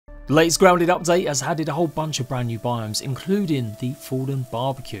The latest grounded update has added a whole bunch of brand new biomes, including the fallen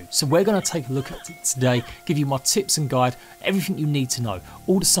barbecue. So we're going to take a look at it today, give you my tips and guide, everything you need to know,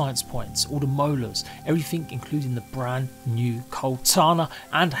 all the science points, all the molars, everything including the brand new Coaltana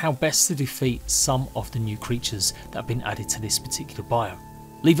and how best to defeat some of the new creatures that have been added to this particular biome.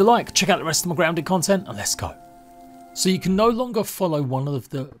 Leave a like, check out the rest of my grounded content, and let's go. So you can no longer follow one of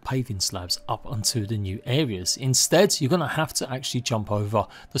the paving slabs up onto the new areas. Instead, you're going to have to actually jump over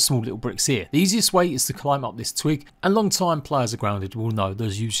the small little bricks here. The easiest way is to climb up this twig, and long-time players of grounded will know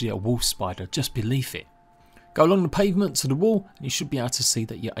there's usually a wolf spider just beneath it. Go along the pavement to the wall and you should be able to see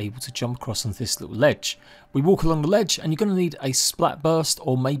that you're able to jump across on this little ledge. We walk along the ledge and you're going to need a splat burst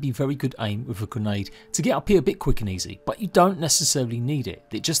or maybe very good aim with a grenade to get up here a bit quick and easy, but you don't necessarily need it.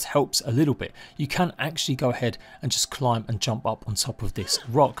 It just helps a little bit. You can actually go ahead and just climb and jump up on top of this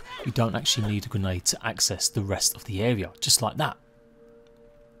rock. You don't actually need a grenade to access the rest of the area, just like that.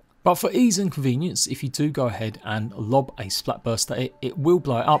 But for ease and convenience, if you do go ahead and lob a splat burst at it, it will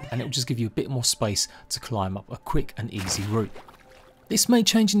blow it up and it will just give you a bit more space to climb up a quick and easy route. This may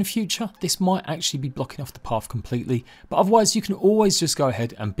change in the future, this might actually be blocking off the path completely, but otherwise you can always just go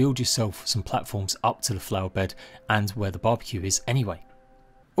ahead and build yourself some platforms up to the flower bed and where the barbecue is anyway.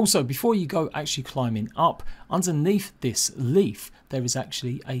 Also, before you go actually climbing up, underneath this leaf there is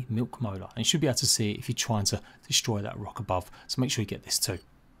actually a milk molar and you should be able to see it if you're trying to destroy that rock above, so make sure you get this too.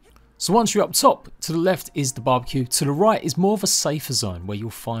 So once you're up top, to the left is the barbecue, to the right is more of a safer zone where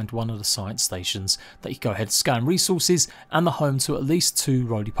you'll find one of the science stations that you can go ahead and scan resources and the home to at least 2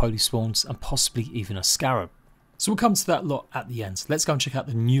 roly-poly spawns and possibly even a scarab. So we'll come to that lot at the end. Let's go and check out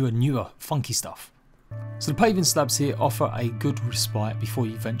the newer funky stuff. So the paving slabs here offer a good respite before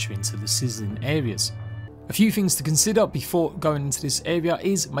you venture into the sizzling areas. A few things to consider before going into this area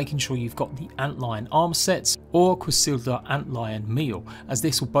is making sure you've got the antlion armor sets or Corsair antlion meal, as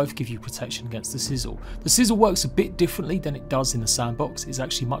this will both give you protection against the sizzle. The sizzle works a bit differently than it does in the sandbox. It's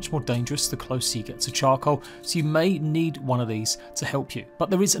actually much more dangerous the closer you get to charcoal, so you may need one of these to help you. But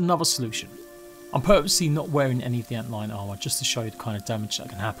there is another solution. I'm purposely not wearing any of the antlion armor just to show you the kind of damage that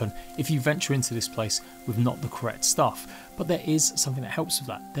can happen if you venture into this place with not the correct stuff. But there is something that helps with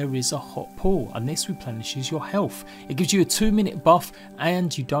that. There is a hot pool and this replenishes your health. It gives you a 2-minute buff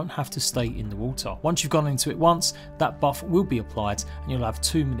and you don't have to stay in the water. Once you've gone into it once, that buff will be applied and you'll have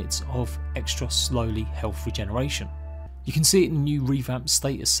 2 minutes of extra slowly health regeneration. You can see it in the new revamped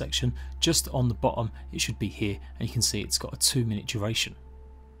status section just on the bottom. It should be here and you can see it's got a 2-minute duration.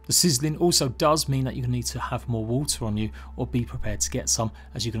 The sizzling also does mean that you need to have more water on you or be prepared to get some,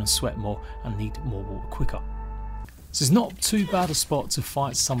 as you're going to sweat more and need more water quicker. So it's not too bad a spot to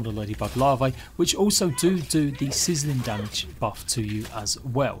fight some of the ladybug larvae, which also do the sizzling damage buff to you as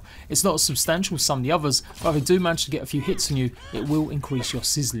well. It's not as substantial as some of the others, but if they do manage to get a few hits on you, it will increase your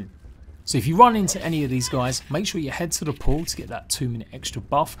sizzling. So if you run into any of these guys, make sure you head to the pool to get that 2-minute extra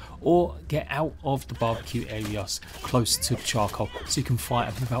buff, or get out of the barbecue areas close to the charcoal so you can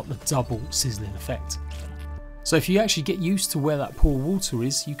fight them without the double sizzling effect. So if you actually get used to where that pool of water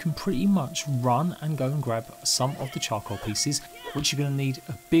is, you can pretty much run and go and grab some of the charcoal pieces, which you're going to need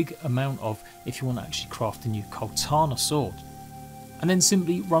a big amount of if you want to actually craft a new Coaltana sword. And then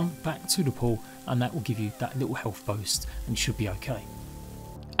simply run back to the pool and that will give you that little health boost and you should be okay.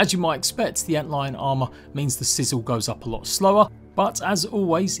 As you might expect, the antlion armor means the sizzle goes up a lot slower, but as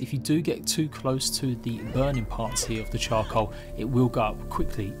always, if you do get too close to the burning parts here of the charcoal, it will go up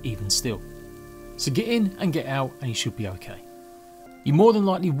quickly even still. So get in and get out and you should be okay. You more than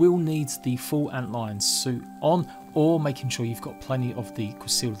likely will need the full antlion suit on, or making sure you've got plenty of the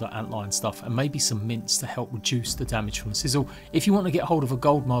Corsair antlion stuff and maybe some mints to help reduce the damage from the sizzle if you want to get hold of a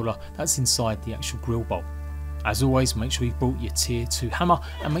gold molar that's inside the actual grill bowl. As always, make sure you've brought your tier 2 hammer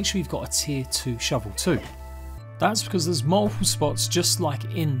and make sure you've got a tier 2 shovel too. That's because there's multiple spots just like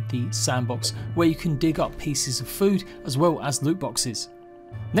in the sandbox where you can dig up pieces of food as well as loot boxes.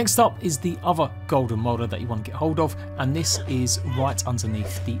 Next up is the other golden molar that you want to get hold of, and this is right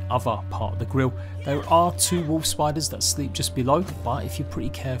underneath the other part of the grill. There are 2 wolf spiders that sleep just below, but if you're pretty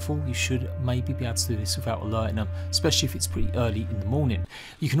careful you should maybe be able to do this without alerting them, especially if it's pretty early in the morning.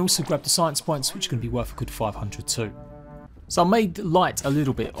 You can also grab the science points, which are going to be worth a good 500 too. So I made light a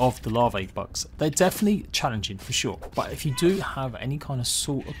little bit of the larvae bugs. They're definitely challenging for sure, but if you do have any kind of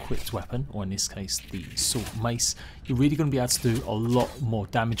sword equipped weapon, or in this case the sword mace, you're really going to be able to do a lot more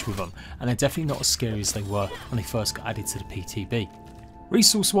damage with them, and they're definitely not as scary as they were when they first got added to the PTB.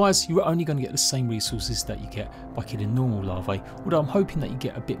 Resource wise, you're only going to get the same resources that you get by killing normal larvae, although I'm hoping that you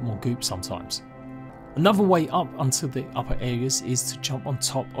get a bit more goop sometimes. Another way up onto the upper areas is to jump on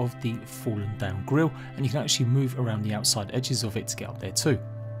top of the fallen down grill, and you can actually move around the outside edges of it to get up there too.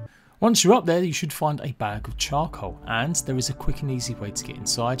 Once you're up there, you should find a bag of charcoal, and there is a quick and easy way to get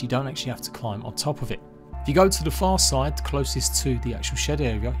inside. You don't actually have to climb on top of it. If you go to the far side, closest to the actual shed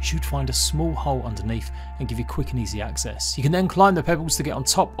area, you should find a small hole underneath and give you quick and easy access. You can then climb the pebbles to get on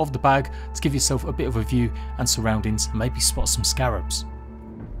top of the bag to give yourself a bit of a view and surroundings, and maybe spot some scarabs.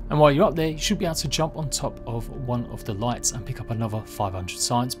 And while you're up there, you should be able to jump on top of one of the lights and pick up another 500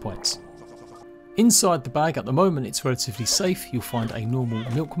 science points. Inside the bag at the moment, it's relatively safe. You'll find a normal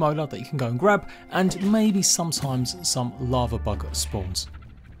milk molar that you can go and grab, and maybe sometimes some lava bug spawns.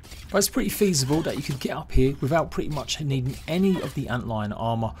 But it's pretty feasible that you could get up here without pretty much needing any of the antlion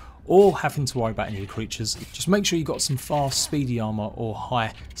armour or having to worry about any of the creatures. Just make sure you've got some fast, speedy armour or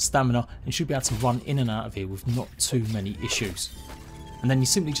high stamina, and you should be able to run in and out of here with not too many issues. And then you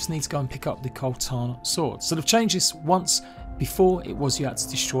simply just need to go and pick up the Coaltana sword. So they've changed this once. Before, it was you had to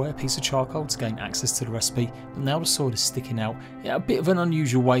destroy a piece of charcoal to gain access to the recipe, but now the sword is sticking out in a bit of an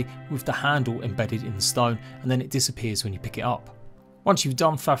unusual way with the handle embedded in the stone, and then it disappears when you pick it up. Once you've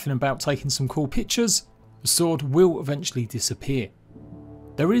done faffing about taking some cool pictures, the sword will eventually disappear.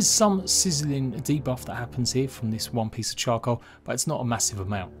 There is some sizzling debuff that happens here from this one piece of charcoal, but it's not a massive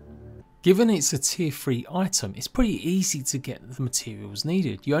amount. Given it's a tier 3 item, it's pretty easy to get the materials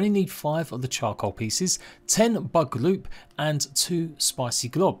needed. You only need 5 of the charcoal pieces, 10 bug loop and 2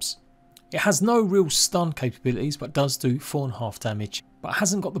 spicy globs. It has no real stun capabilities but does do 4.5 damage, but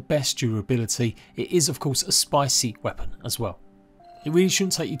hasn't got the best durability. It is of course a spicy weapon as well. It really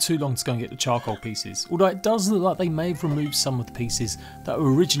shouldn't take you too long to go and get the charcoal pieces, although it does look like they may have removed some of the pieces that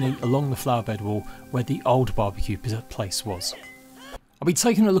were originally along the flower bed wall where the old barbecue place was. I'll be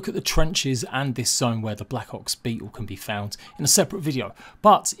taking a look at the trenches and this zone where the Black Ox beetle can be found in a separate video,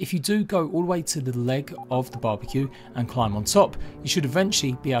 but if you do go all the way to the leg of the barbecue and climb on top, you should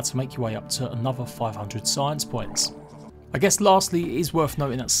eventually be able to make your way up to another 500 science points. I guess lastly, it is worth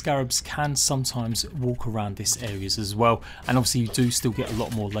noting that scarabs can sometimes walk around this areas as well, and obviously you do still get a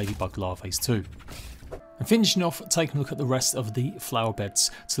lot more ladybug larvae too. And finishing off, taking a look at the rest of the flower beds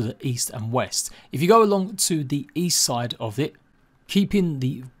to the east and west. If you go along to the east side of it, keeping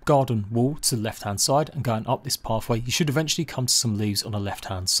the garden wall to the left hand side and going up this pathway, you should eventually come to some leaves on the left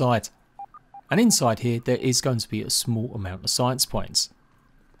hand side. And inside here, there is going to be a small amount of science points.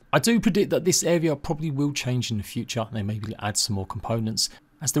 I do predict that this area probably will change in the future. They maybe add some more components,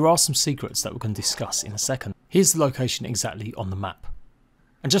 as there are some secrets that we're going to discuss in a second. Here's the location exactly on the map.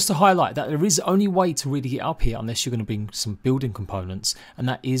 And just to highlight that there is only way to really get up here unless you're going to bring some building components, and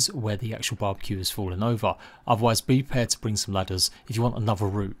that is where the actual barbecue has fallen over. Otherwise, be prepared to bring some ladders if you want another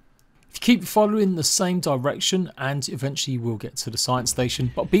route. If you keep following the same direction, and eventually you will get to the science station,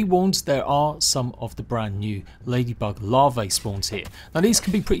 but be warned, there are some of the brand new ladybug larvae spawns here. Now these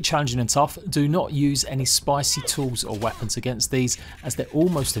can be pretty challenging and tough. Do not use any spicy tools or weapons against these, as they're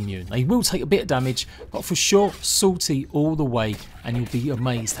almost immune. They will take a bit of damage, but for sure salty all the way, and you'll be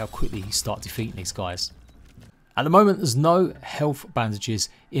amazed how quickly you start defeating these guys. At the moment, there's no health bandages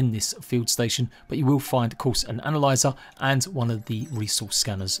in this field station, but you will find, of course, an analyzer and one of the resource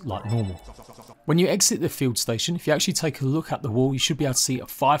scanners like normal. When you exit the field station, if you actually take a look at the wall, you should be able to see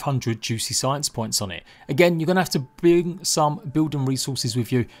 500 juicy science points on it. Again, you're going to have to bring some building resources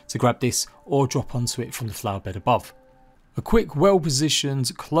with you to grab this, or drop onto it from the flower bed above. A quick,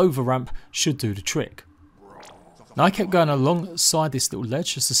 well-positioned clover ramp should do the trick. Now I kept going alongside this little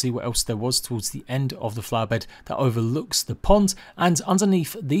ledge just to see what else there was towards the end of the flower bed that overlooks the pond, and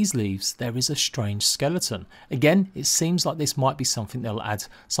underneath these leaves there is a strange skeleton. Again, it seems like this might be something they'll add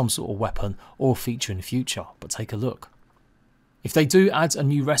some sort of weapon or feature in the future, but take a look. If they do add a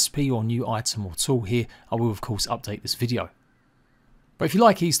new recipe or new item or tool here, I will of course update this video. But if you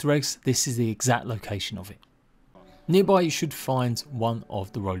like Easter eggs, this is the exact location of it. Nearby you should find one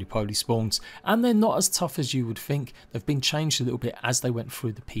of the roly-poly spawns, and they're not as tough as you would think. They've been changed a little bit as they went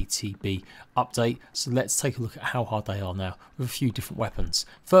through the PTB update, so let's take a look at how hard they are now with a few different weapons.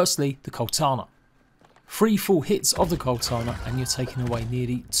 Firstly, the Coaltana. 3 full hits of the Coaltana and you're taking away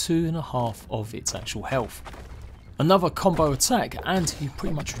nearly 2.5 of its actual health. Another combo attack and you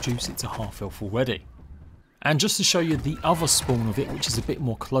pretty much reduce it to half health already. And just to show you the other spawn of it, which is a bit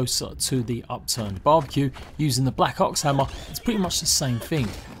more closer to the upturned barbecue, using the Black Ox hammer, it's pretty much the same thing.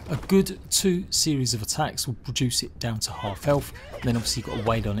 A good 2 series of attacks will reduce it down to half health, and then obviously you've got to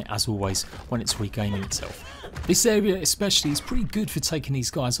wait on it as always when it's regaining itself. This area especially is pretty good for taking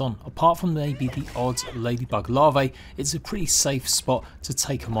these guys on. Apart from maybe the odd ladybug larvae, it's a pretty safe spot to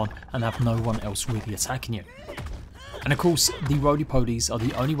take them on and have no one else really attacking you. And of course, the roly-polies are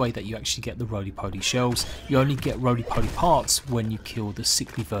the only way that you actually get the roly-poly shells. You only get roly-poly parts when you kill the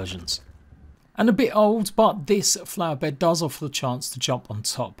sickly versions. And a bit old, but this flower bed does offer the chance to jump on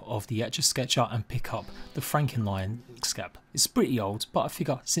top of the Etch-a-Sketcher and pick up the Frankenline scab. It's pretty old, but I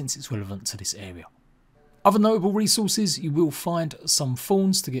figure since it's relevant to this area. Other notable resources, you will find some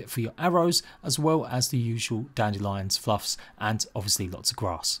fawns to get for your arrows, as well as the usual dandelions, fluffs, and obviously lots of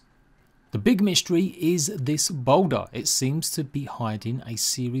grass. The big mystery is this boulder. It seems to be hiding a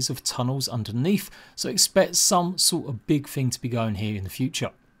series of tunnels underneath, so expect some sort of big thing to be going here in the future.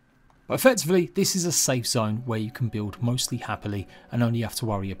 But effectively, this is a safe zone where you can build mostly happily and only have to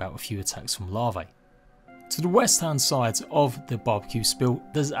worry about a few attacks from larvae. To the west hand side of the barbecue spill,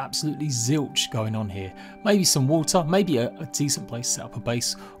 there's absolutely zilch going on here. Maybe some water, maybe a decent place to set up a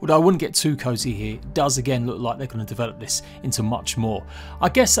base, although I wouldn't get too cozy here. It does again look like they're going to develop this into much more. I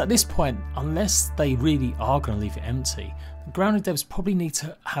guess at this point, unless they really are going to leave it empty, the grounded devs probably need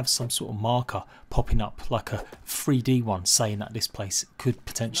to have some sort of marker popping up, like a 3D one saying that this place could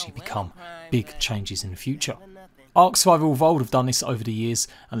potentially become big changes in the future. Ark Survival Evolved have done this over the years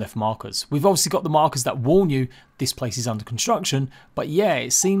and left markers. We've obviously got the markers that warn you this place is under construction, but yeah,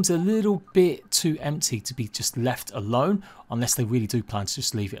 it seems a little bit too empty to be just left alone, unless they really do plan to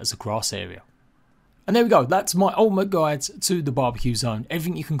just leave it as a grass area. And there we go, that's my ultimate guide to the barbecue zone.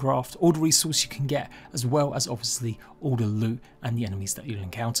 Everything you can craft, all the resources you can get, as well as obviously all the loot and the enemies that you'll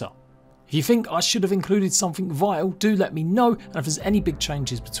encounter. If you think I should have included something vital, do let me know, and if there's any big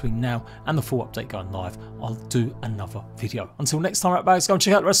changes between now and the full update going live, I'll do another video. Until next time, right, guys, go and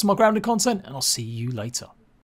check out the rest of my grounded content, and I'll see you later.